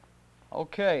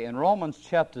Okay, in Romans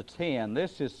chapter 10,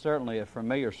 this is certainly a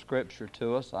familiar scripture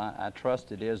to us. I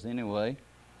trust it is anyway.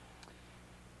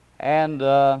 And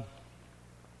I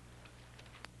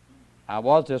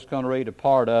was just going to read a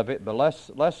part of it, but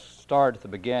let's start at the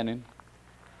beginning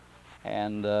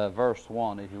and verse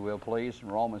 1, if you will, please, in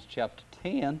Romans chapter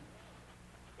 10.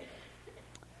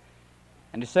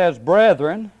 And it says,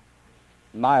 "Brethren,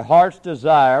 my heart's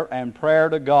desire and prayer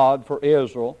to God for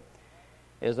Israel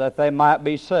is that they might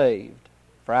be saved.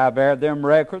 For I bear them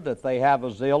record that they have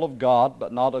a zeal of God,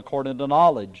 but not according to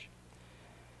knowledge.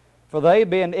 For they,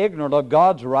 being ignorant of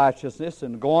God's righteousness,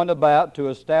 and going about to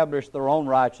establish their own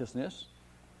righteousness,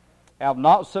 have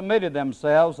not submitted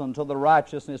themselves unto the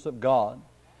righteousness of God.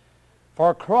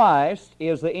 For Christ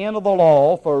is the end of the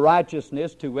law for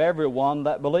righteousness to every one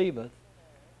that believeth.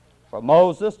 For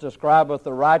Moses describeth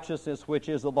the righteousness which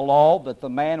is of the law, that the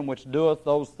man which doeth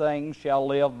those things shall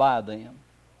live by them.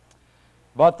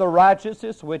 But the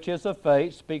righteousness which is of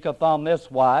faith speaketh on this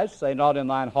wise, say not in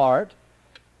thine heart,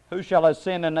 who shall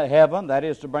ascend into heaven, that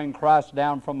is to bring Christ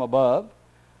down from above,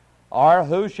 or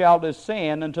who shall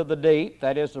descend into the deep,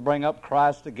 that is to bring up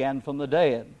Christ again from the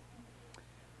dead.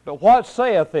 But what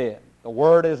saith it? The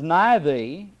word is nigh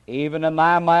thee, even in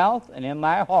thy mouth and in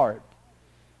thy heart.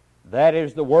 That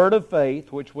is the word of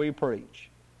faith which we preach.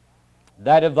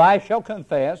 That if thou shalt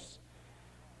confess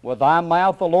with thy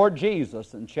mouth the Lord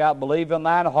Jesus, and shalt believe in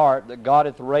thine heart that God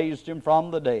hath raised him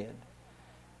from the dead,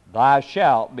 thou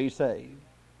shalt be saved.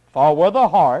 For with the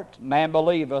heart man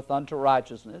believeth unto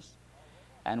righteousness,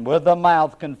 and with the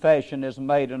mouth confession is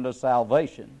made unto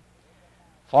salvation.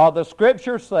 For the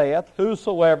Scripture saith,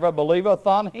 whosoever believeth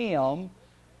on him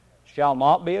shall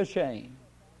not be ashamed.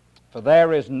 For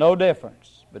there is no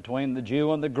difference between the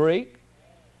Jew and the Greek,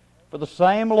 for the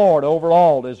same Lord over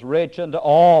all is rich unto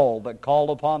all that call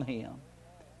upon him.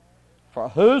 For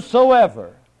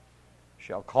whosoever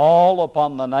shall call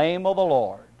upon the name of the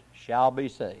Lord shall be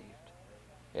saved."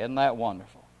 Isn't that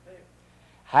wonderful?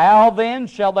 "How then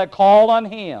shall they call on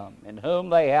him in whom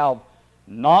they have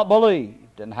not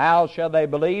believed? And how shall they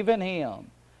believe in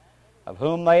him of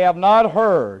whom they have not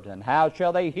heard? And how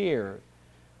shall they hear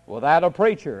without a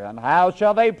preacher? And how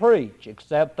shall they preach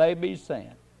except they be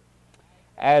sent?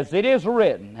 As it is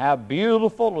written, how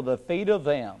beautiful are the feet of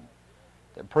them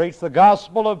that preach the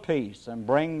gospel of peace and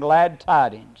bring glad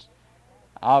tidings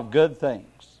of good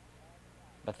things.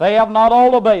 But they have not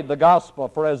all obeyed the gospel.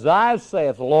 For as Isaiah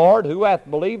saith, Lord, who hath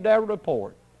believed our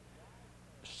report?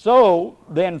 So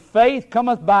then faith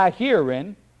cometh by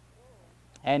hearing,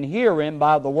 and hearing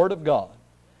by the word of God.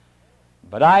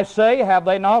 But I say, have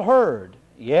they not heard?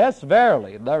 Yes,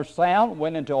 verily, their sound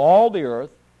went into all the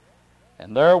earth,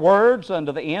 and their words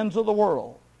unto the ends of the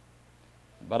world.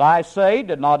 But I say,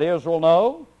 did not Israel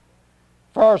know?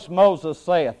 First Moses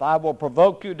saith, I will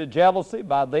provoke you to jealousy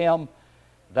by them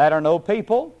that are no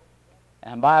people,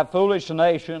 and by a foolish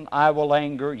nation I will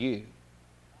anger you.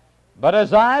 But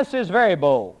Isaiah is very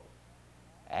bold,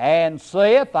 and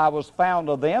saith, I was found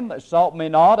of them that sought me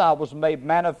not, I was made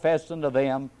manifest unto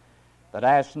them that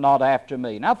asked not after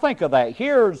me. Now think of that.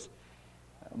 Here's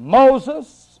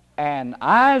Moses and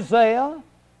Isaiah,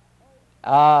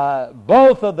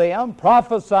 both of them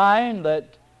prophesying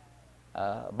that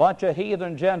a bunch of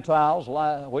heathen Gentiles,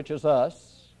 which is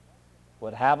us,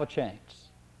 would have a chance.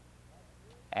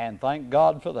 And thank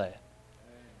God for that.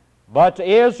 But to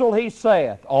Israel he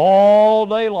saith, all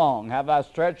day long have I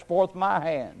stretched forth my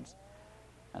hands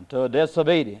unto a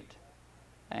disobedient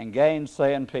and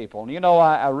gainsaying people. And you know,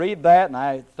 I read that and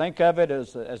I think of it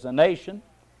as a nation,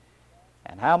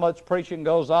 and how much preaching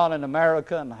goes on in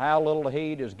America and how little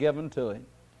heed is given to it.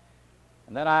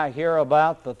 And then I hear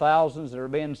about the thousands that are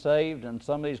being saved in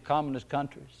some of these communist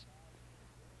countries.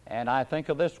 And I think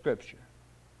of this scripture.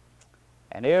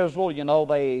 And Israel, you know,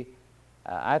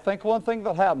 I think one thing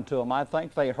that happened to them, I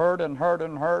think they heard and heard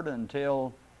and heard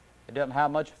until it didn't have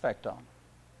much effect on them.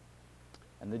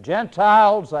 And the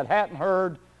Gentiles that hadn't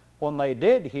heard when they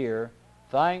did hear,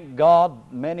 thank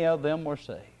God many of them were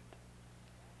saved.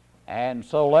 And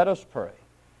so let us pray.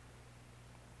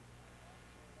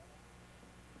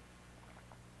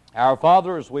 Our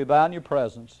Father, as we bow in your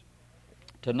presence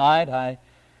tonight, I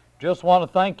just want to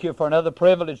thank you for another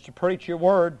privilege to preach your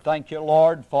word. Thank you,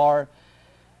 Lord, for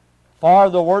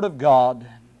the word of God,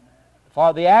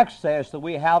 for the access that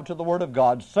we have to the word of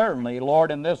God. Certainly,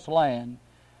 Lord, in this land,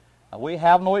 we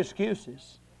have no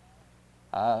excuses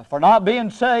for not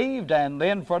being saved and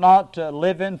then for not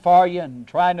living for you and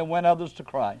trying to win others to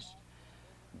Christ.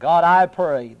 God, I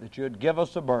pray that you would give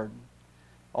us a burden.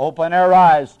 Open our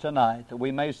eyes tonight that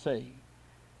we may see,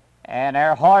 and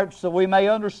our hearts that we may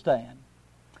understand.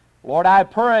 Lord, I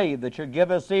pray that you'd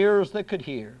give us ears that could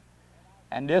hear,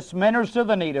 and just minister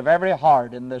the need of every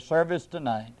heart in this service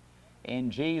tonight.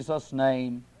 In Jesus'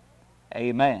 name,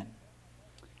 amen.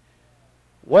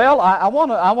 Well, I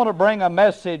want to bring a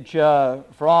message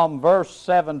from verse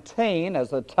 17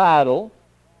 as a title,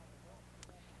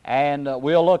 and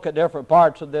we'll look at different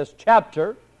parts of this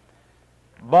chapter.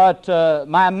 But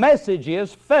my message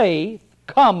is, faith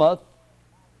cometh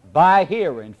by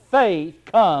hearing. Faith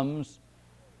comes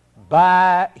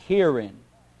by hearing.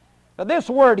 Now, this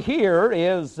word here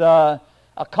is a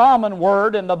common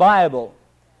word in the Bible.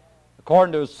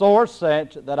 According to a source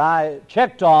that I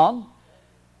checked on,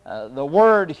 the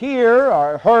word hear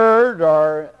or heard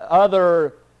or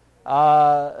other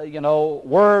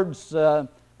words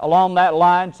along that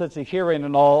line, such as hearing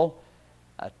and all,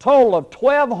 a total of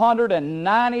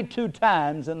 1,292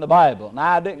 times in the Bible.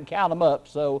 Now, I didn't count them up,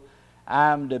 so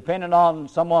I'm depending on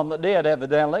someone that did,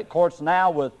 evidently. Of course, now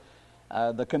with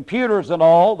the computers and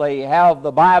all, they have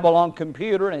the Bible on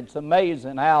computer, and it's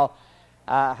amazing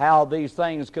how these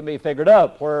things can be figured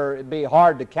up, where it'd be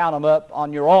hard to count them up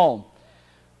on your own.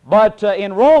 But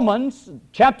in Romans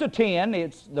chapter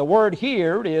 10, the word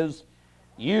here is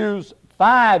used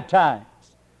 5 times.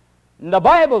 And the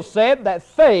Bible said that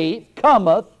faith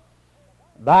cometh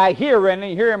by hearing,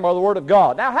 and hearing by the Word of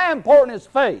God. Now, how important is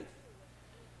faith?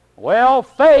 Well,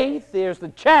 faith is the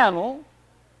channel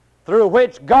through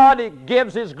which God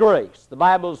gives His grace. The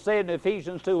Bible said in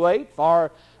Ephesians 2:8, "For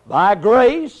by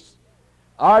grace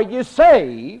are you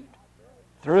saved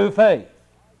through faith."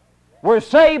 We're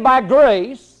saved by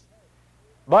grace,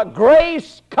 but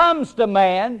grace comes to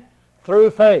man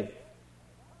through faith.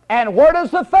 And where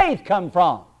does the faith come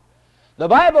from? The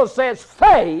Bible says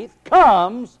faith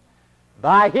comes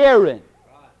by hearing.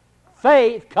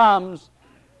 Faith comes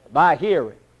by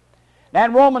hearing. Now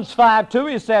in Romans 5:2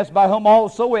 he says, "By whom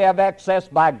also we have access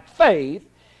by faith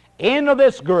into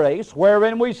this grace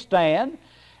wherein we stand,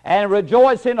 and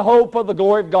rejoice in hope of the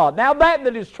glory of God." Now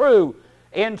that is true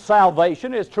in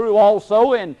salvation is true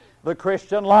also in the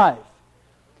Christian life.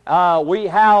 We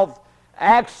have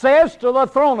access to the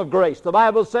throne of grace. The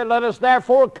Bible said, "Let us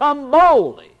therefore come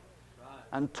boldly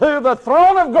unto the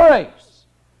throne of grace,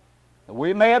 that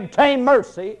we may obtain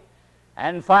mercy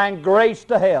and find grace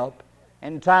to help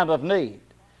in time of need."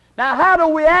 Now, how do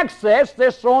we access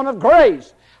this throne of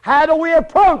grace? How do we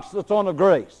approach the throne of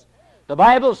grace? The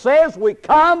Bible says we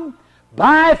come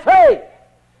by faith.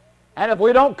 And if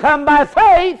we don't come by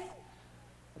faith,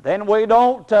 then we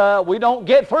don't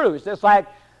get through. It's just like,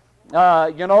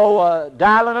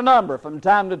 dialing a number. From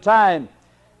time to time,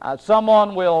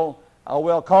 someone will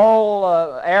call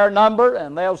our number,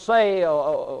 and they'll say,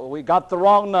 "We got the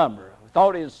wrong number. We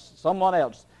thought it was someone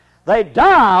else." They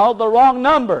dialed the wrong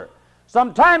number.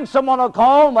 Sometimes someone will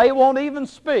call, and they won't even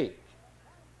speak,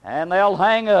 and they'll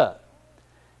hang up.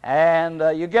 And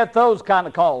you get those kind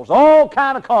of calls, all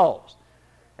kind of calls.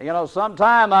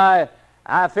 Sometime I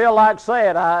feel like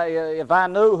saying, if I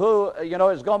knew who,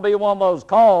 it's going to be one of those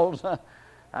calls,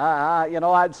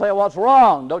 I'd say, "What's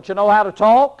wrong? Don't you know how to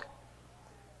talk?"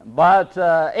 But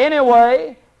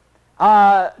anyway,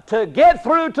 to get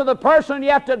through to the person, you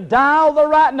have to dial the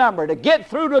right number. To get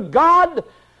through to God,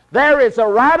 there is a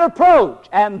right approach,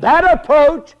 and that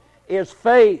approach is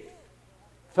faith.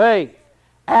 Faith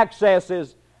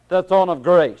accesses the throne of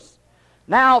grace.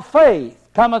 Now, faith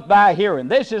cometh by hearing.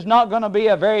 This is not going to be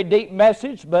a very deep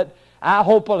message, but I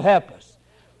hope it'll help us.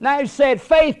 Now, he said,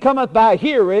 faith cometh by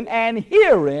hearing, and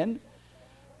hearing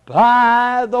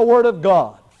by the Word of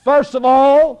God. First of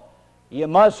all, you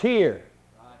must hear.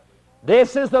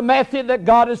 This is the method that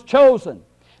God has chosen.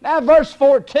 Now, verse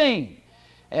 14,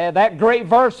 that great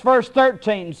verse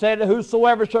 13, said,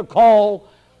 "Whosoever shall call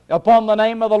upon the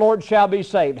name of the Lord shall be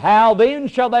saved. How then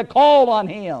shall they call on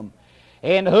Him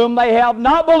in whom they have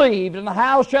not believed? And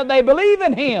how shall they believe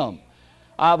in Him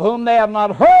of whom they have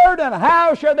not heard? And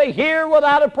how shall they hear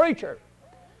without a preacher?"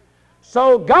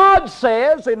 So God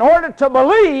says, in order to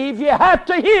believe, you have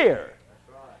to hear.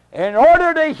 In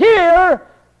order to hear,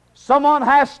 someone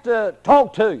has to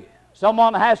talk to you.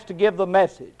 Someone has to give the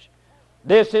message.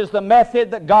 This is the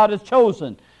method that God has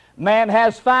chosen. Man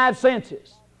has 5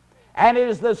 senses. And it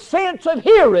is the sense of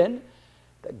hearing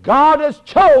that God has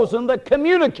chosen to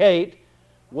communicate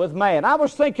with man. I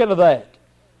was thinking of that.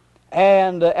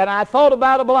 And I thought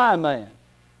about a blind man.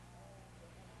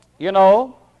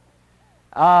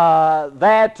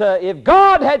 That if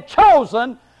God had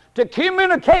chosen to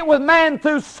communicate with man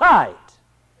through sight,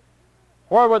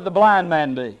 where would the blind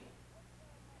man be?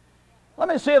 Let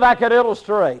me see if I could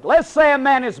illustrate. Let's say a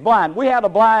man is blind. We had a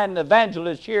blind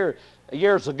evangelist here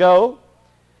years ago,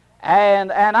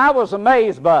 and I was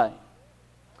amazed by him.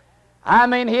 I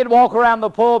mean, he'd walk around the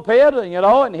pulpit,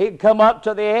 and he'd come up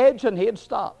to the edge and he'd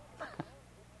stop.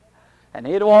 And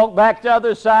he'd walk back to the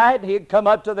other side, he'd come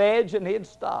up to the edge and he'd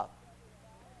stop.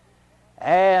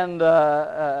 And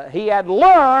he had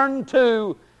learned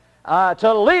to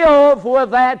live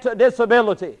with that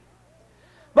disability.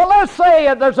 But let's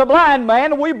say there's a blind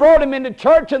man, and we brought him into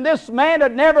church, and this man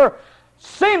had never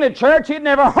seen a church, he'd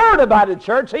never heard about a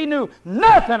church, he knew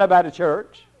nothing about a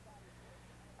church.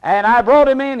 And I brought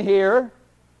him in here,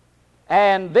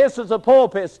 and this is a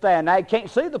pulpit stand. Now, you can't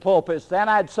see the pulpit stand.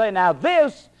 I'd say, now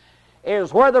this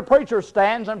is where the preacher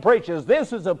stands and preaches.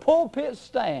 This is a pulpit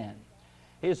stand.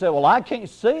 He said, well, I can't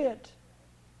see it.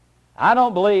 I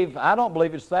don't believe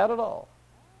it's that at all.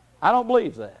 I don't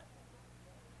believe that.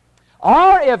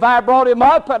 Or if I brought him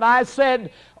up and I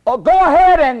said, oh, go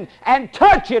ahead and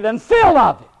touch it and feel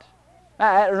of it.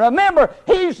 Remember,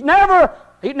 he'd never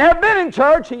been in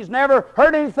church. He's never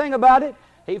heard anything about it.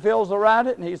 He feels around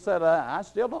it, and he said, I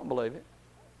still don't believe it.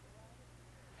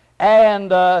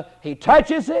 And he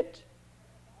touches it.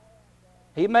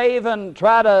 He may even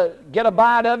try to get a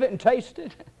bite of it and taste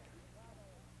it.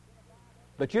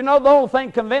 But the only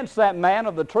thing convinced that man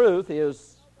of the truth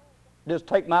is just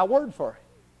take my word for it.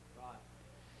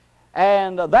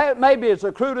 And that maybe is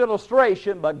a crude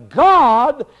illustration, but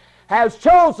God has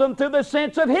chosen through the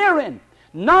sense of hearing,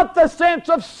 not the sense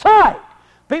of sight.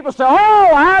 People say,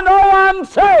 oh, I know I'm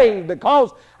saved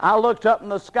because I looked up in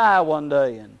the sky one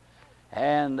day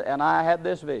and I had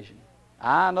this vision.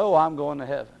 I know I'm going to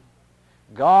heaven.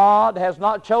 God has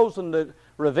not chosen to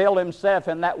reveal himself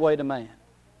in that way to man.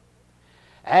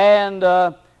 And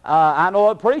I know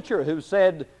a preacher who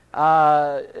said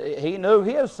he knew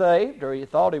he was saved, or he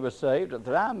thought he was saved at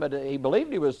the time, but he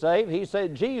believed he was saved. He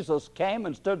said Jesus came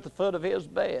and stood at the foot of his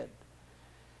bed.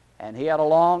 And he had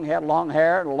long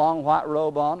hair and a long white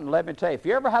robe on. And let me tell you, if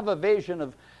you ever have a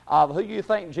vision of who you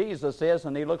think Jesus is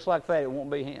and he looks like that, it won't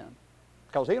be him.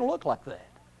 Because he don't look like that.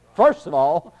 First of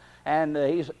all, and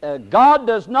God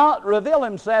does not reveal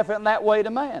himself in that way to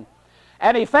man.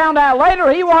 And he found out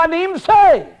later he wasn't even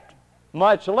saved,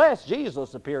 much less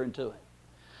Jesus appearing to him.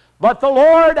 But the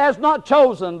Lord has not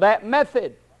chosen that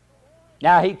method.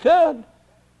 Now he could,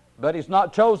 but he's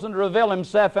not chosen to reveal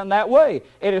himself in that way.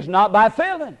 It is not by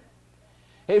feeling.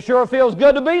 It sure feels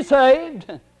good to be saved.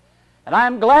 And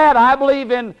I'm glad I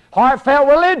believe in heartfelt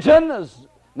religion, as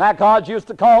Mac Hodge used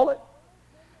to call it.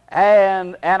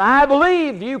 And I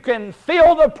believe you can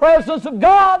feel the presence of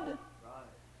God.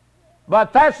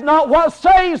 But that's not what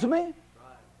saves me.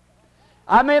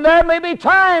 I mean, there may be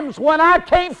times when I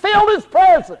can't feel his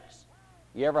presence.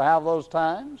 You ever have those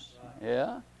times?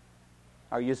 Yeah.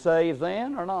 Are you saved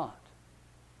then or not?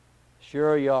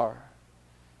 Sure you are.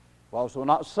 Well, so we're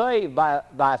not saved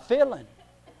by feeling.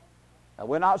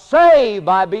 We're not saved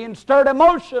by being stirred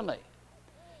emotionally.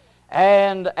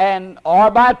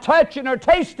 Or by touching or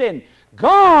tasting.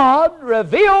 God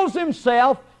reveals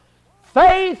himself.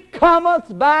 Faith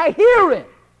cometh by hearing,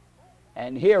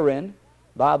 and hearing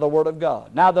by the Word of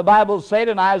God. Now the Bible said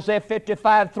in Isaiah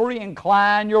 55:3,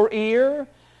 incline your ear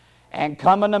and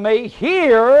come unto me,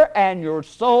 hear, and your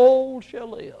soul shall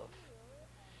live.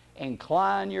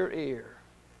 Incline your ear.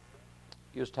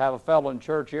 Used to have a fellow in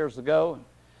church years ago,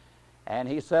 and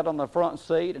he sat on the front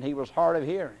seat, and he was hard of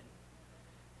hearing.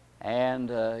 And,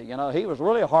 he was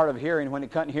really hard of hearing when he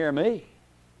couldn't hear me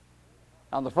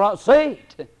on the front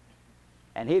seat.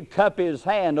 And he'd cup his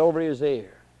hand over his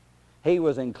ear. He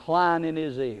was inclining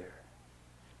his ear,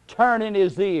 turning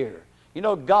his ear.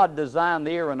 God designed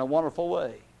the ear in a wonderful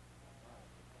way.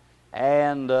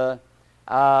 And, the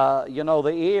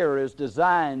ear is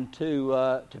designed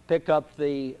to pick up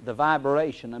the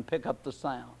vibration and pick up the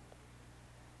sound.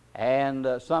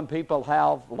 And some people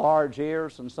have large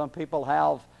ears, and some people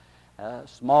have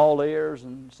small ears,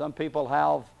 and some people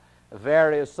have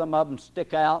some of them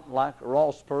stick out like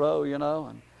Ross Perot,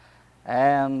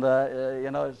 and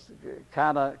it's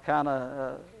kind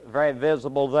of very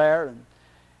visible there,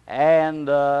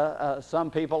 and some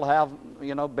people have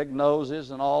big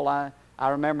noses and all. I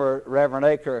remember Reverend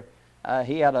Aker,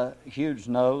 he had a huge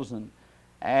nose,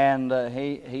 and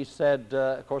he said,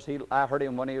 of course I heard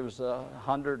him when he was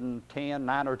 110,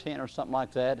 9 or 10 or something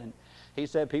like that, and he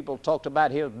said people talked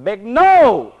about his big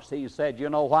nose. He said, you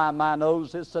know why my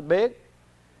nose is so big? He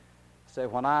said,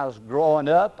 when I was growing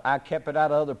up, I kept it out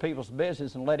of other people's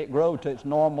business and let it grow to its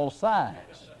normal size.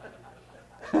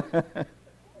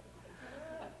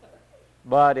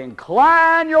 But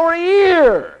incline your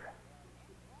ear.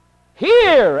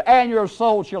 Hear, and your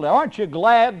soul shall live. Aren't you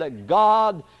glad that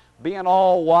God, being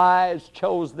all wise,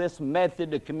 chose this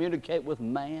method to communicate with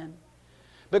man?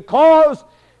 Because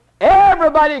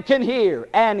Everybody can hear,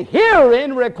 and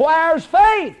hearing requires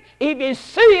faith. If you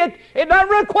see it, it doesn't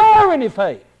require any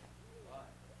faith,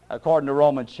 according to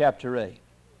Romans chapter 8.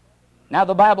 Now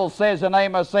the Bible says in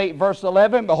Amos 8, verse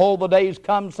 11, Behold, the days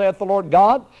come, saith the Lord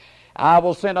God, I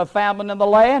will send a famine in the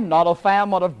land, not a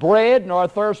famine of bread, nor a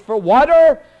thirst for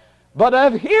water, but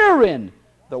of hearing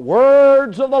the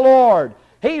words of the Lord.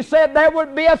 He said there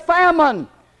would be a famine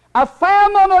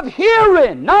of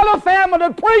hearing, not a famine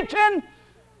of preaching,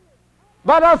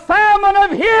 but a famine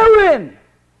of hearing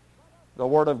the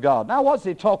Word of God. Now what's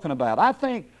he talking about? I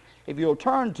think if you'll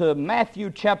turn to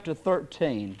Matthew chapter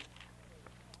 13,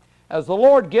 as the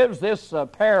Lord gives this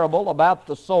parable about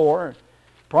the sower,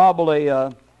 probably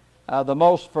the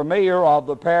most familiar of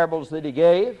the parables that he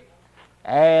gave,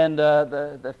 and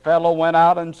the fellow went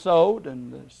out and sowed,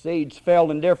 and the seeds fell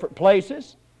in different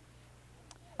places,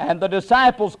 and the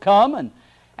disciples come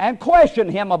and question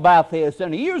him about this,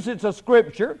 and he uses a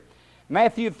scripture,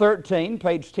 Matthew 13,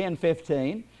 page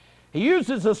 1015. He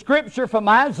uses a scripture from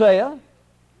Isaiah,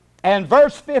 and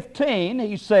verse 15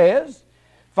 he says,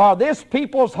 For this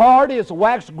people's heart is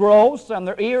waxed gross, and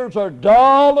their ears are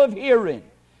dull of hearing.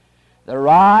 Their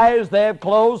eyes they have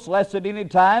closed, lest at any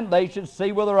time they should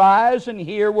see with their eyes, and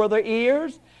hear with their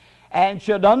ears, and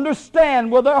should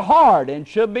understand with their heart, and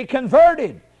should be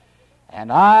converted, and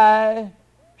I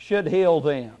should heal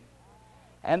them.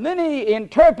 And then he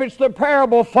interprets the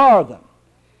parable for them.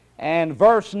 And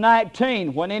verse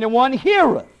 19, When anyone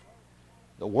heareth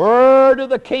the word of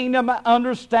the kingdom,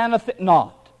 understandeth it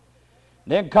not.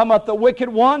 Then cometh the wicked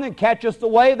one, and catcheth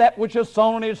away that which is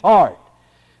sown in his heart.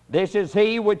 This is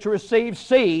he which receives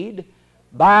seed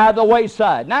by the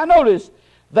wayside. Now notice,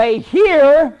 they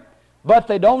hear, but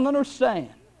they don't understand.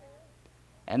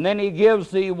 And then he gives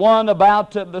the one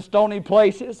about the stony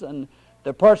places, and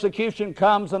the persecution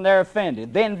comes and they're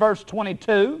offended. Then verse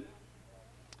 22,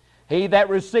 He that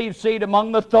receives seed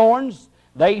among the thorns,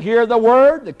 they hear the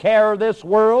word, the care of this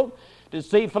world,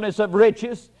 deceitfulness of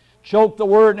riches, choke the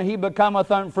word, and he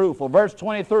becometh unfruitful. Verse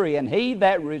 23, And he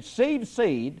that receives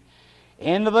seed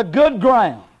into the good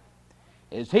ground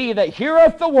is he that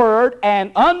heareth the word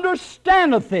and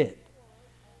understandeth it,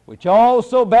 which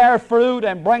also beareth fruit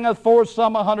and bringeth forth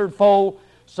some 100-fold,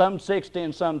 some 60,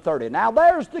 and some 30. Now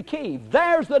there's the key.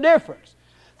 There's the difference.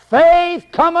 Faith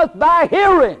cometh by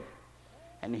hearing,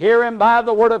 and hearing by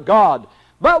the word of God.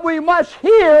 But we must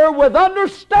hear with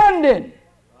understanding.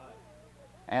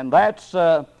 And that's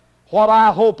what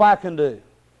I hope I can do,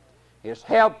 is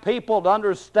help people to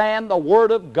understand the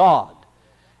word of God.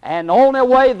 And the only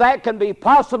way that can be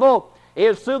possible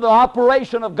is through the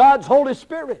operation of God's Holy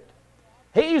Spirit.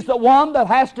 He's the one that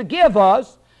has to give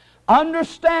us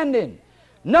understanding.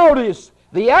 Notice,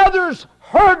 the others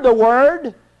heard the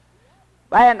word,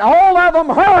 and all of them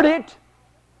heard it,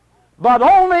 but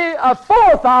only a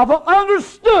fourth of them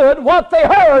understood what they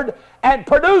heard and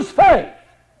produced faith.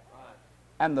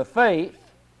 And the faith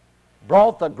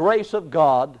brought the grace of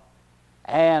God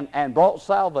and brought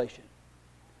salvation.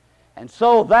 And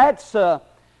so that's the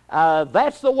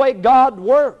way God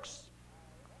works.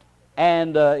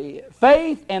 And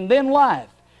faith and then life.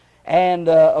 And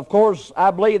of course,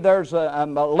 I believe there's a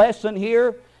lesson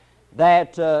here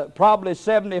that probably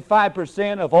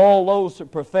 75% of all those that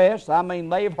profess, I mean,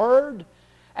 they've heard,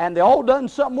 and they all done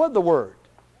something with the word.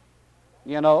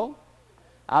 You know?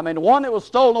 I mean, one that was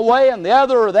stolen away, and the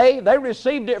other, they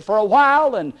received it for a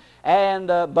while,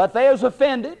 but they was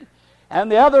offended. And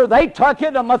the other, they took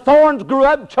it, and the thorns grew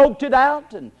up and choked it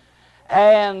out.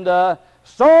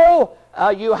 So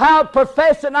you have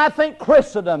professing, I think,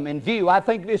 Christendom in view. I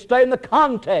think if you stay in the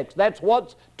context, that's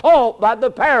what's taught by the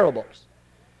parables.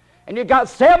 And you got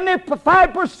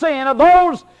 75% of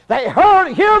those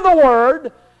that hear the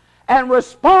word and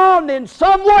respond in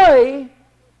some way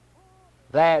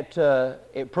that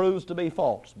it proves to be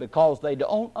false because they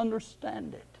don't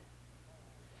understand it.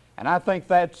 And I think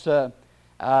that's the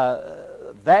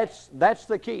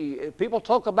key. People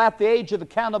talk about the age of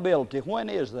accountability. When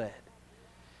is that?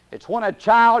 It's when a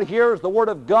child hears the word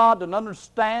of God and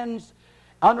understands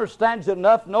it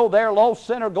enough to know they're a lost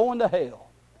sinner going to hell,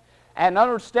 and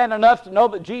understand enough to know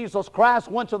that Jesus Christ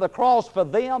went to the cross for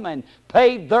them and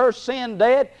paid their sin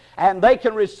debt, and they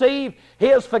can receive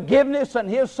His forgiveness and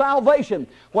His salvation.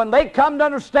 When they come to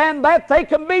understand that, they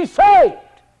can be saved,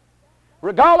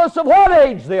 regardless of what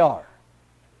age they are.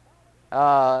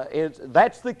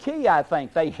 That's the key, I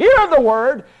think. They hear the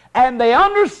word and they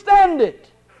understand it,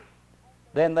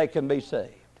 then they can be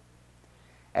saved.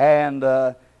 And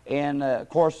of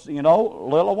course, you know,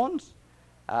 little ones,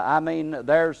 I mean,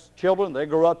 there's children, they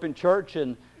grow up in church,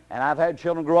 and I've had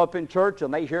children grow up in church,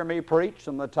 and they hear me preach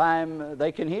from the time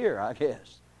they can hear, I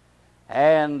guess.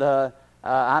 And I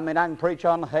can preach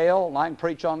on hell, and I can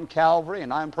preach on Calvary,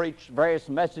 and I can preach various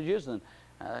messages, and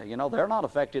they're not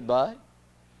affected by it.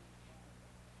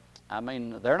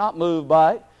 They're not moved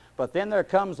by it. But then there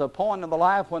comes a point in the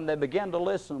life when they begin to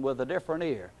listen with a different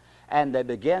ear, and they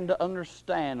begin to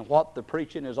understand what the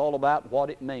preaching is all about, what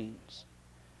it means.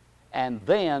 And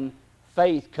then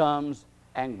faith comes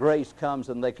and grace comes,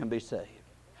 and they can be saved.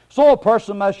 So a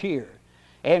person must hear.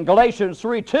 In Galatians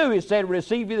 3:2, he said,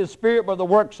 receive ye the Spirit by the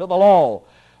works of the law,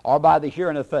 or by the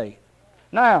hearing of faith.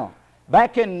 Now,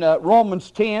 back in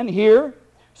Romans 10 here,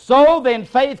 so then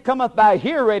faith cometh by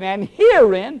hearing, and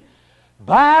hearing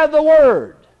by the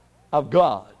word of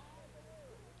God.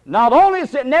 Not only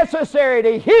is it necessary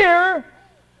to hear,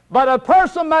 but a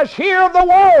person must hear the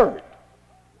word.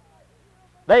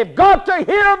 They've got to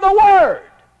hear the word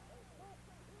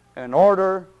in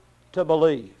order to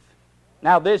believe.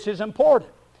 Now this is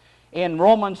important. In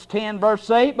Romans 10 verse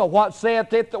 8, but what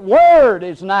saith it? The word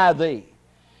is nigh thee,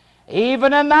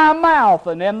 even in thy mouth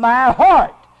and in thy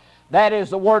heart. That is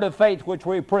the word of faith which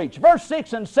we preach. Verse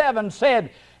 6 and 7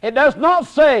 said, it does not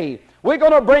say we're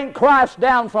going to bring Christ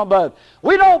down from above.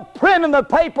 We don't print in the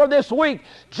paper this week,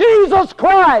 Jesus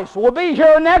Christ will be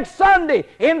here next Sunday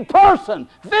in person,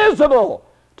 visible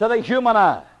to the human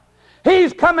eye.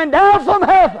 He's coming down from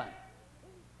heaven.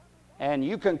 And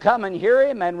you can come and hear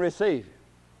Him and receive Him.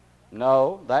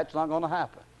 No, that's not going to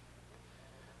happen.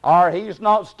 Or He's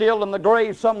not still in the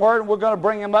grave somewhere and we're going to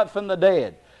bring Him up from the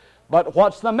dead. But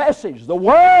what's the message? The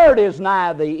word is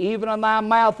nigh thee, even in thy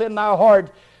mouth and thy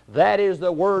heart. That is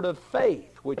the word of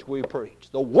faith which we preach.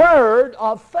 The word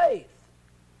of faith.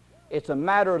 It's a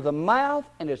matter of the mouth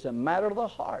and it's a matter of the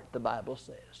heart, the Bible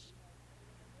says.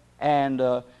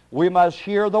 And we must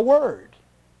hear the word.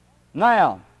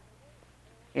 Now,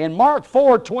 in Mark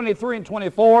 4:23 and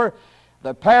 24,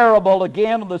 the parable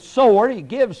again of the sower, he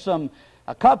gives a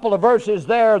couple of verses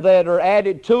there that are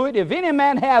added to it. If any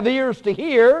man have ears to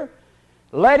hear,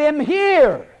 let him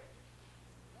hear.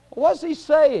 What's he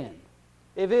saying?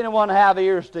 If anyone have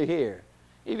ears to hear.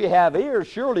 If you have ears,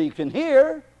 surely you can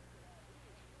hear.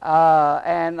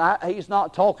 He's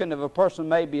not talking if a person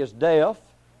maybe is deaf.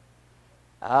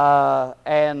 We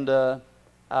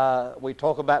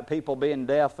talk about people being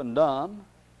deaf and dumb.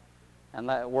 And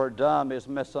that word dumb is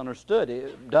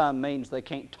misunderstood. Dumb means they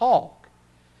can't talk.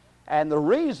 And the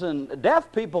reason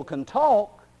deaf people can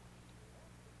talk,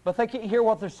 but they can't hear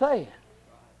what they're saying.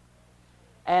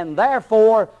 And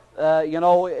therefore,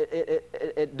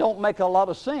 it don't make a lot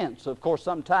of sense. Of course,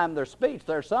 sometimes their speech,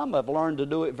 there's some have learned to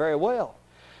do it very well.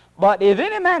 But if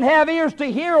any man have ears to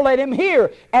hear, let him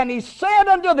hear. And he said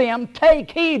unto them, take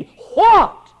heed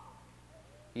what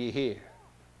ye hear.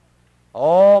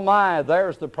 Oh my,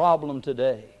 there's the problem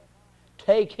today.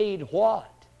 Take heed what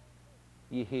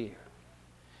ye hear.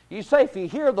 You say if you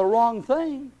hear the wrong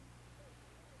thing,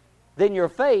 then your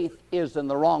faith is in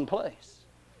the wrong place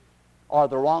or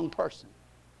the wrong person.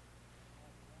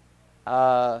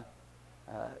 The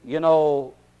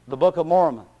Book of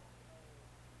Mormon,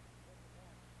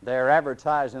 they're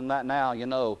advertising that now.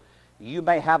 You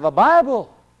may have a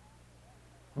Bible,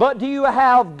 but do you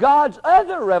have God's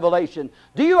other revelation?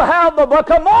 Do you have the Book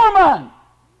of Mormon?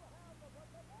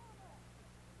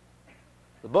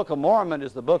 The Book of Mormon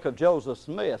is the book of Joseph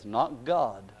Smith, not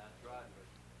God.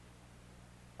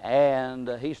 And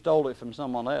he stole it from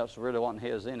someone else. It really wasn't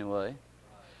his anyway.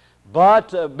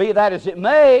 But be that as it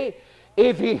may,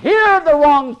 if you hear the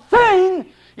wrong thing,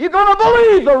 you're going to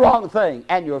believe the wrong thing.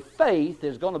 And your faith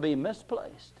is going to be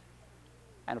misplaced.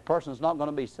 And a person's not going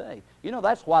to be saved.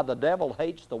 That's why the devil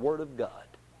hates the Word of God.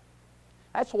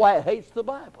 That's why it hates the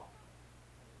Bible.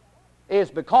 It's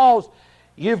because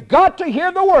you've got to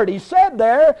hear the Word. He said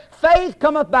there, faith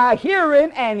cometh by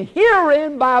hearing, and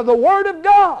hearing by the Word of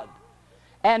God.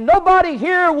 And nobody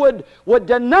here would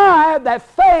deny that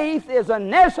faith is a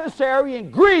necessary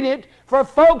ingredient for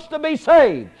folks to be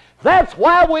saved. That's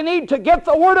why we need to get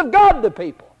the Word of God to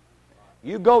people.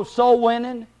 You go soul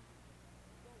winning,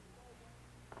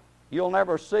 you'll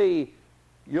never see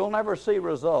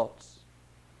results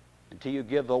until you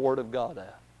give the Word of God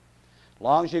out. As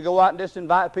long as you go out and just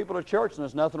invite people to church, and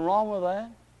there's nothing wrong with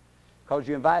that. Because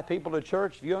you invite people to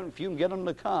church, if you can get them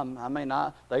to come,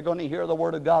 they're going to hear the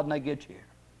Word of God when they get here.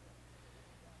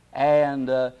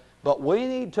 But we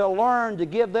need to learn to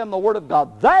give them the Word of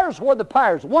God. There's where the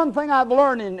power is. One thing I've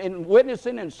learned in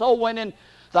witnessing and soul winning,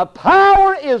 the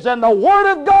power is in the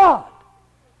Word of God.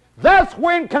 That's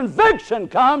when conviction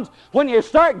comes, when you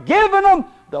start giving them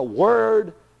the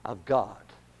Word of God.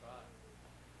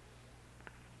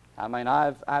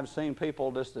 I've seen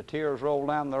people, just the tears roll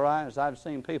down their eyes. I've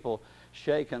seen people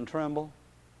shake and tremble.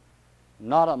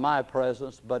 not in my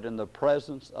presence, but in the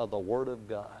presence of the Word of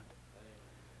God.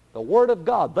 The Word of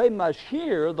God. They must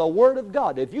hear the Word of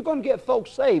God. If you're going to get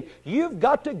folks saved, you've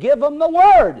got to give them the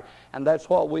Word. And that's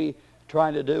what we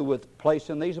trying to do with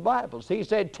placing these Bibles. He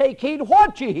said, take heed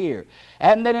what you hear.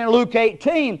 And then in Luke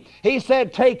 18, he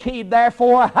said, take heed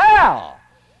therefore how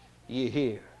you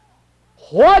hear.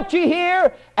 What you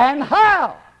hear and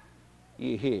how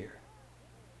you hear.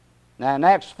 Now in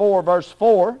Acts 4 verse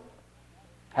 4,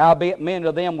 howbeit many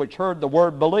of them which heard the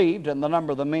word believed, and the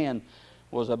number of the men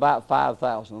was about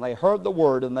 5,000. They heard the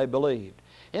word and they believed.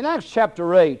 In Acts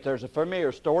chapter 8, there's a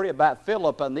familiar story about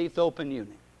Philip and the Ethiopian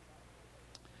eunuch.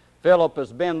 Philip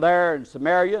has been there in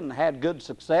Samaria and had good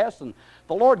success, and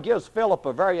the Lord gives Philip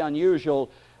a very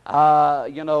unusual,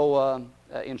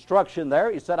 instruction there.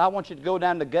 He said, I want you to go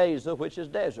down to Gaza, which is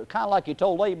desert. Kind of like he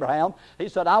told Abraham. He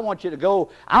said, I want you to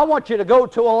go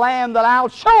to a land that I'll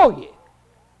show you.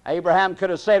 Abraham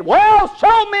could have said, well,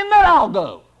 show me and then I'll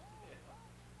go.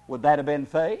 Would that have been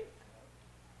faith?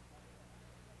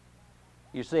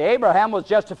 You see, Abraham was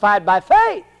justified by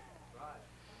faith.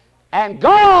 And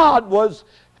God was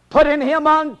putting him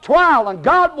on trial, and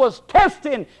God was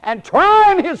testing and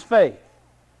trying his faith.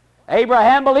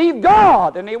 Abraham believed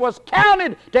God, and it was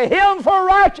counted to him for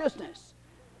righteousness.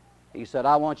 He said,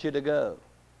 I want you to go.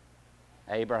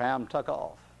 Abraham took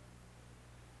off.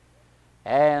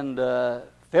 And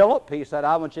Philip, he said,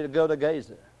 I want you to go to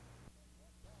Gaza.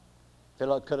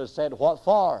 Philip could have said, what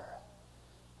for?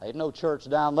 Ain't no church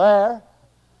down there.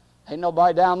 Ain't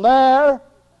nobody down there.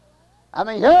 I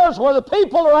mean, here's where the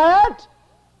people are at.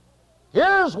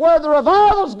 Here's where the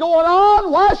revival's going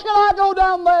on. Why should I go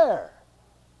down there?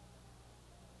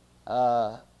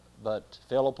 But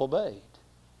Philip obeyed.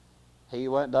 He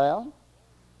went down,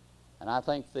 and I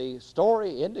think the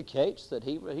story indicates that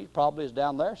he probably is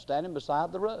down there standing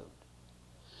beside the road.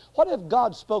 What if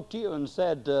God spoke to you and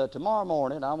said, tomorrow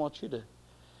morning I want you to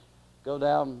go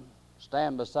down,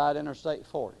 stand beside Interstate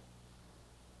 40.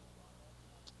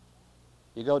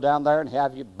 You go down there and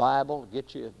have your Bible,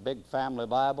 get you a big family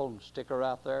Bible and stick her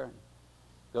out there, and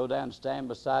go down and stand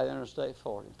beside Interstate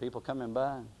 40. People coming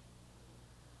by, and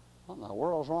what in the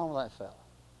world's wrong with that fellow?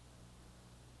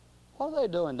 What are they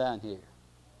doing down here?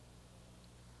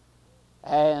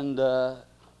 And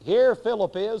here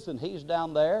Philip is, and he's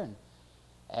down there,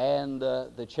 and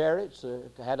the chariots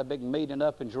had a big meeting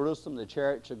up in Jerusalem. The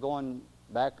chariots are going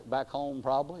back home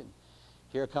probably. And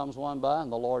here comes one by,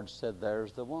 and the Lord said,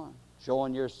 there's the one.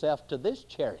 Showing yourself to this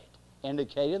chariot,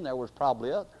 indicating there was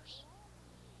probably others.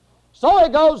 So he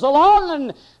goes along,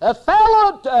 and the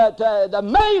fellow, the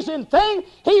amazing thing,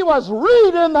 he was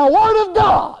reading the Word of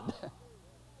God.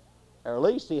 Or at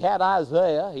least he had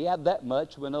Isaiah. He had that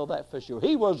much. We know that for sure.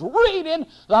 He was reading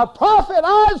the prophet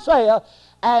Isaiah,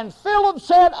 and Philip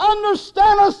said,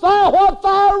 understandest thou what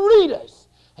thou readest?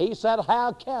 He said,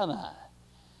 how can I,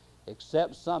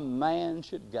 except some man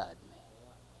should guide me?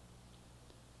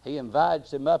 He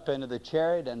invites him up into the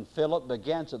chariot, and Philip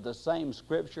begins at the same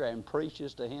scripture and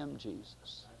preaches to him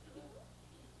Jesus.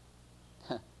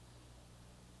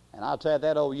 And I'll tell you,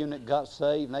 that old eunuch got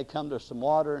saved, and they come to some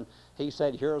water, and he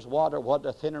said, here's water, what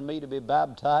doth hinder me to be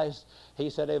baptized? He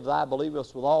said, if thou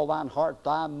believest with all thine heart,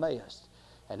 thou mayest.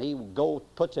 And he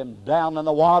puts him down in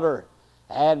the water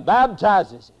and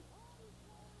baptizes him.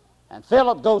 And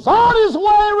Philip goes on his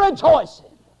way rejoicing.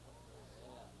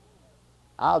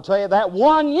 I'll tell you, that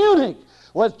one eunuch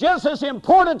was just as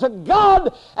important to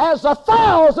God as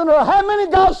 1,000 or how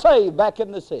many got saved back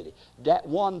in the city. That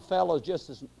one fellow is just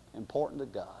as important to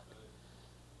God.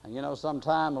 And you know,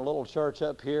 sometime a little church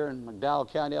up here in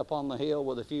McDowell County up on the hill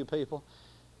with a few people,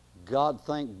 God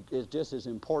is just as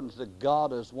important to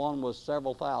God as one with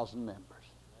several thousand members.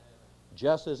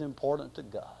 Just as important to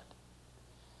God.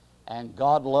 And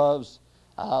God loves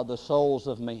the souls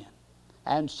of men.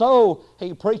 And so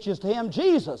he preaches to him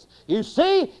Jesus. You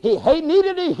see, he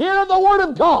needed to hear the Word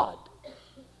of God.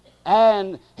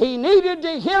 And he needed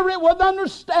to hear it with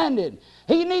understanding.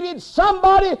 He needed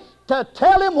somebody to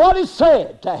tell him what he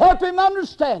said, to help him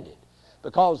understand it.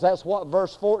 Because that's what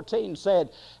verse 14 said.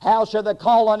 How shall they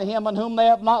call on him in whom they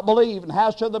have not believed? And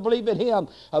how shall they believe in him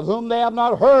of whom they have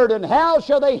not heard? And how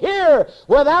shall they hear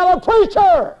without a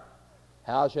preacher?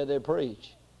 How shall they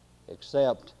preach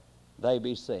except they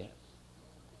be sent?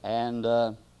 And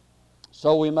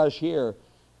so we must hear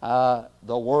the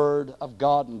Word of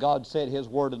God. And God said His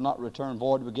Word did not return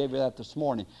void. We gave you that this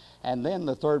morning. And then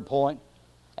the third point,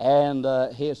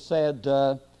 and He said,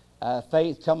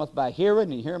 faith cometh by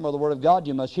hearing, and hearing by the Word of God.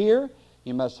 You must hear.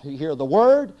 You must hear the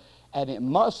Word, and it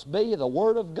must be the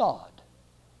Word of God.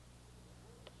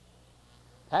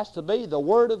 Has to be the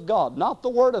Word of God, not the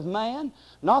Word of man,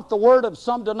 not the Word of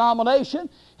some denomination.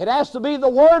 It has to be the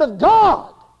Word of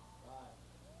God.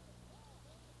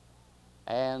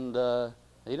 And, I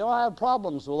have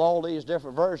problems with all these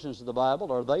different versions of the Bible.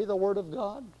 Are they the Word of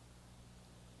God?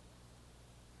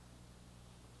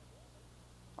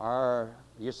 Or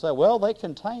you say, well, they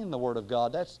contain the Word of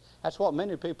God. That's what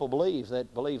many people believe,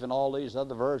 that believe in all these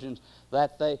other versions.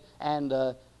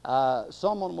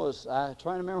 Someone was, trying to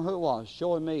remember who it was,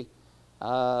 showing me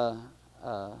a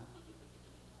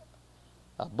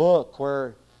book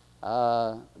where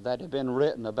that had been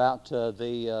written about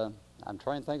I'm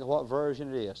trying to think of what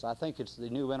version it is. I think it's the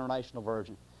New International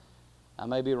Version. I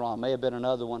may be wrong. May have been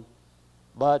another one.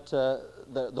 But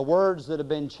the words that have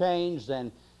been changed,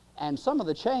 and some of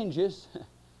the changes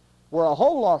were a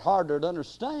whole lot harder to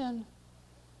understand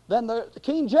than the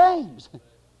King James.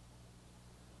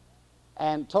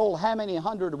 And told how many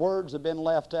hundred words have been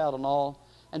left out and all.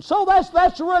 And so that's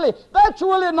really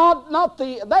not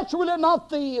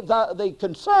the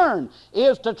concern,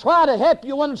 is to try to help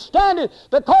you understand it,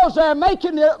 because they're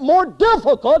making it more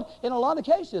difficult in a lot of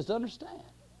cases to understand.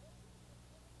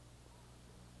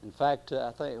 In fact,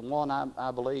 I think one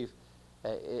I believe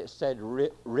it said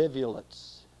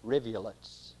rivulets.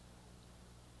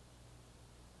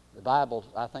 The Bible,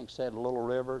 I think, said little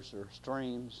rivers or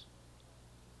streams.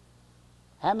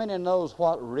 How many knows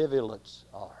what rivulets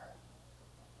are?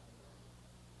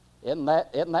 Isn't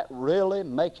that really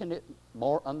making it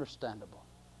more understandable?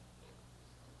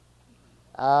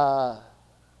 But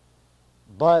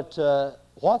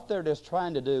what they're just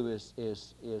trying to do is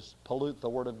pollute the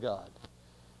Word of God.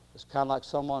 It's kind of like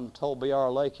someone told B.R.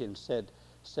 Lakey and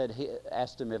he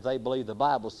asked him if they believe the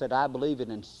Bible. Said, I believe it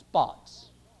in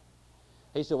spots.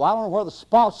 He said, well, I don't know where the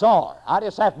spots are. I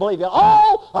just have to believe it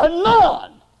all or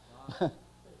none.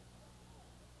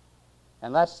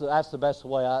 And that's the best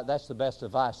way. That's the best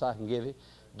advice I can give you.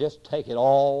 Just take it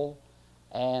all,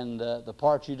 and the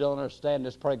parts you don't understand,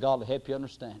 just pray God to help you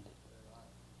understand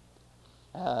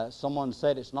it. Someone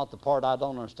said it's not the part I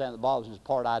don't understand that bothers me, it's the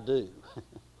part I do.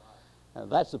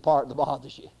 That's the part that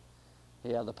bothers you.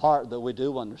 Yeah, the part that we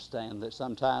do understand that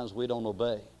sometimes we don't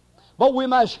obey. But we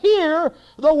must hear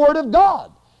the Word of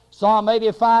God. Psalm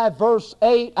 85, verse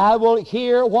 8, I will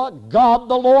hear what God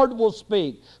the Lord will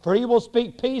speak. For He will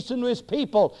speak peace unto His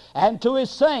people and to His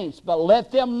saints, but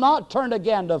let them not turn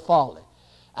again to folly.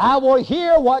 I will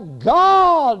hear what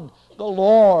God the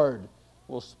Lord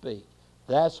will speak.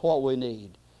 That's what we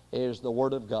need, is the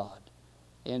Word of God.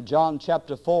 In John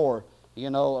chapter 4,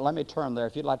 let me turn there.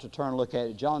 If you'd like to turn and look at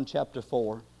it. John chapter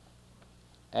 4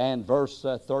 and verse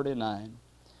 39.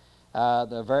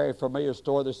 The very familiar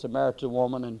story of the Samaritan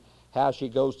woman and how she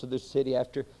goes to this city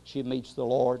after she meets the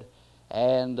Lord.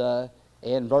 And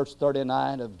in verse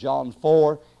 39 of John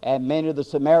 4, and many of the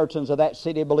Samaritans of that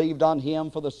city believed on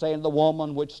Him for the saying of the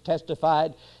woman, which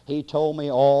testified, He told me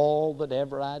all that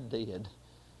ever I did.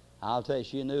 I'll tell you,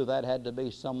 she knew that had to be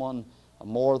someone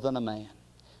more than a man.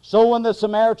 So when the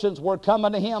Samaritans were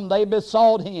coming to Him, they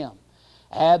besought Him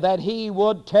that He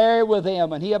would tarry with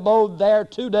them. And He abode there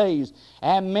 2 days.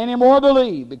 And many more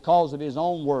believed because of His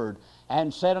own word.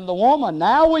 And said unto the woman,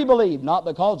 Now we believe, not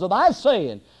because of thy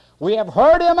saying. We have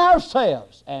heard Him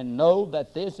ourselves, and know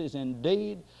that this is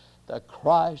indeed the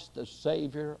Christ, the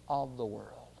Savior of the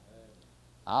world.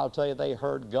 I'll tell you, they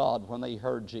heard God when they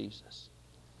heard Jesus.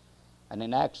 And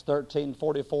in Acts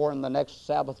 13:44, and the next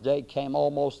Sabbath day came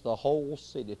almost the whole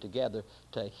city together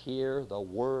to hear the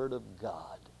Word of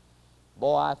God.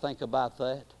 Boy, I think about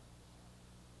that.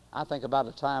 I think about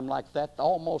a time like that.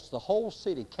 Almost the whole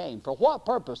city came. For what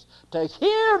purpose? To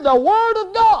hear the Word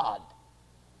of God.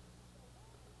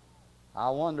 I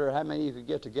wonder how many of you could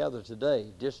get together today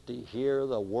just to hear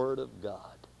the Word of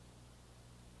God.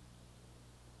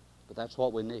 But that's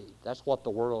what we need. That's what the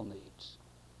world needs.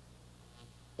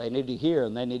 They need to hear,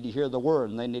 and they need to hear the Word,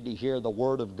 and they need to hear the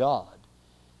Word of God.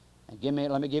 And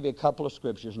let me give you a couple of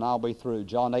scriptures, and I'll be through.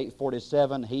 John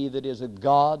 8:47, He that is of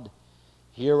God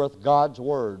heareth God's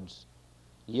words.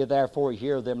 Ye therefore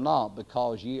hear them not,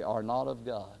 because ye are not of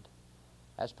God.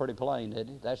 That's pretty plain, isn't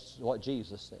it? That's what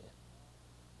Jesus said.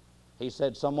 He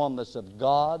said someone that's of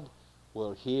God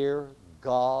will hear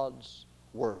God's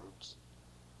words.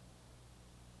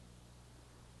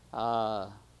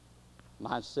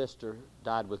 My sister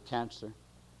died with cancer.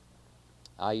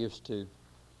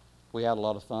 We had a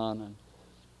lot of fun, and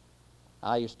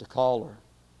I used to call her,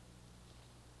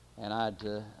 and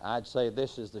I'd say,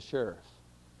 this is the sheriff.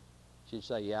 She'd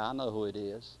say, yeah, I know who it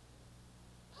is.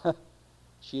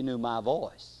 She knew my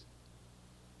voice.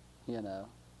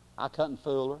 I couldn't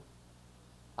fool her.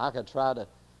 I could try to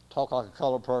talk like a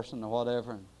colored person or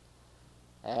whatever,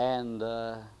 And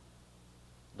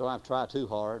don't have to try too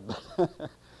hard,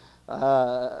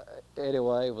 but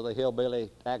anyway, with a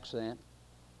hillbilly accent.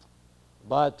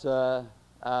 But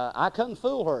I couldn't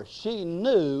fool her. She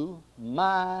knew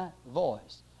my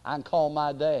voice. I can call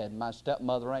my dad. My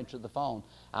stepmother answered the phone.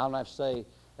 I don't have to say,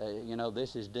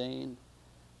 this is Dean.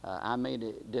 I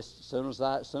mean, just as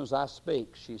soon as I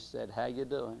speak, she said, "How you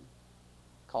doing?"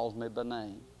 Calls me by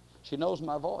name. She knows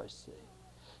my voice. See?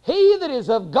 He that is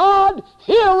of God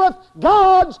heareth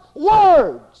God's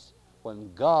words.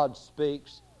 When God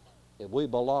speaks, if we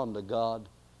belong to God,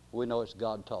 we know it's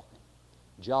God talking.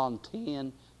 John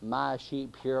 10, my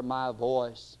sheep hear my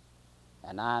voice,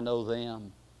 and I know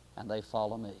them, and they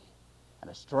follow me.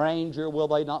 And a stranger will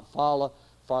they not follow,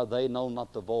 for they know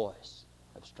not the voice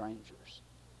of strangers.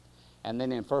 And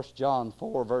then in 1 John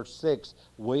 4, verse 6,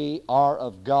 we are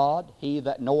of God. He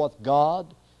that knoweth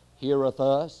God heareth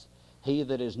us. He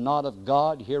that is not of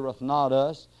God heareth not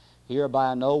us.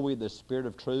 Hereby know we the spirit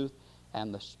of truth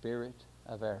and the spirit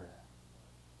of error.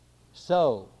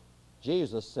 So,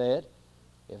 Jesus said,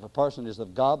 if a person is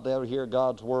of God, they'll hear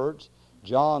God's words.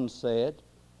 John said,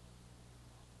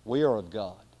 we are of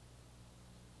God.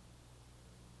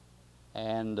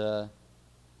 And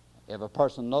if a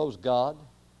person knows God,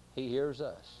 he hears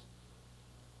us.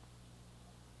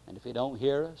 And if he don't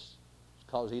hear us, it's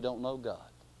because he don't know God.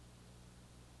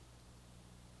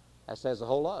 That says a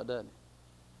whole lot, doesn't it?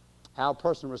 How a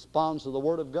person responds to the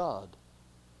Word of God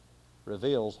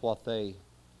reveals what they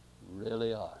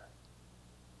really are.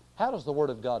 How does the Word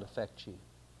of God affect you?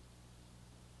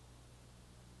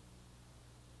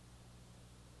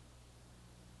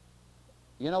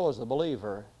 You know, as a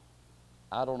believer,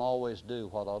 I don't always do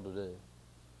what I ought to do.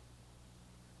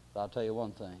 But I'll tell you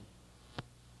one thing.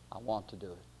 I want to do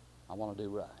it. I want to do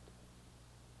right.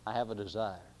 I have a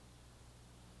desire.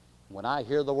 When I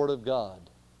hear the Word of God,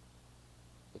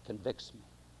 it convicts me,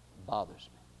 it bothers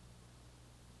me.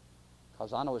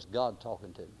 Because I know it's God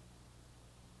talking to me.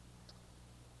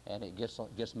 And it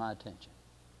gets my attention.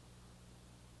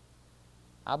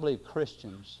 I believe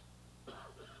Christians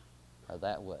are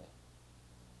that way.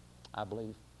 I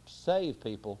believe saved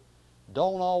people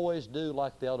don't always do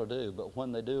like they ought to do, but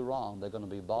when they do wrong, they're going to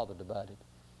be bothered about it.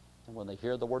 And when they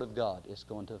hear the Word of God, it's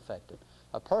going to affect them.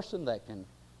 A person that can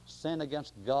sin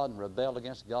against God and rebel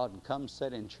against God and come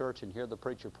sit in church and hear the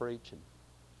preacher preach, and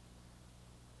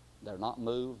they're not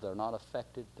moved, they're not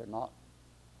affected,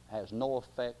 has no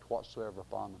effect whatsoever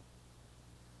upon them.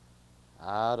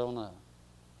 I don't know.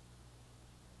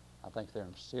 I think they're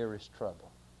in serious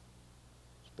trouble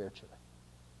spiritually.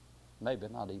 Maybe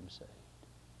not even saved.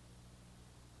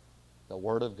 The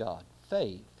Word of God.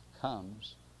 Faith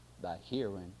comes by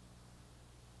hearing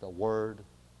the Word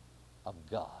of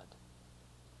God.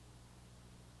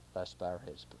 Let's bow our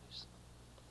heads, please.